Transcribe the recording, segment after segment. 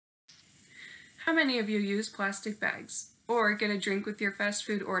How many of you use plastic bags? Or get a drink with your fast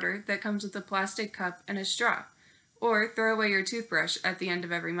food order that comes with a plastic cup and a straw? Or throw away your toothbrush at the end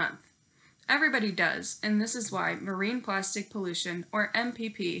of every month? Everybody does, and this is why marine plastic pollution, or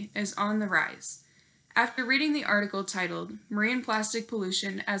MPP, is on the rise. After reading the article titled Marine Plastic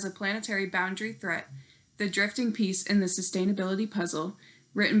Pollution as a Planetary Boundary Threat, The Drifting Piece in the Sustainability Puzzle,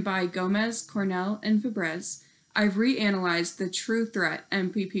 written by Gomez, Cornell, and Fabres, I've reanalyzed the true threat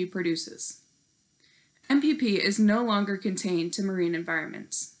MPP produces. MPP is no longer contained to marine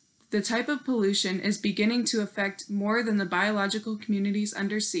environments. The type of pollution is beginning to affect more than the biological communities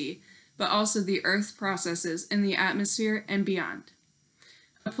undersea, but also the Earth's processes in the atmosphere and beyond.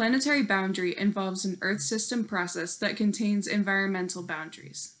 A planetary boundary involves an Earth system process that contains environmental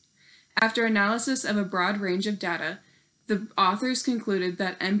boundaries. After analysis of a broad range of data, the authors concluded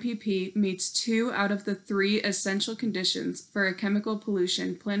that MPP meets 2 out of the 3 essential conditions for a chemical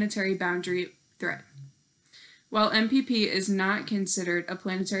pollution planetary boundary threat. While MPP is not considered a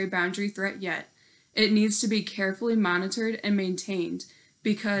planetary boundary threat yet, it needs to be carefully monitored and maintained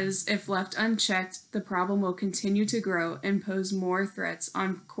because if left unchecked, the problem will continue to grow and pose more threats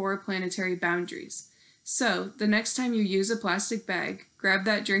on core planetary boundaries. So, the next time you use a plastic bag, grab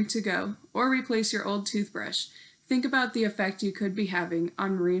that drink to go, or replace your old toothbrush, think about the effect you could be having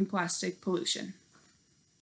on marine plastic pollution.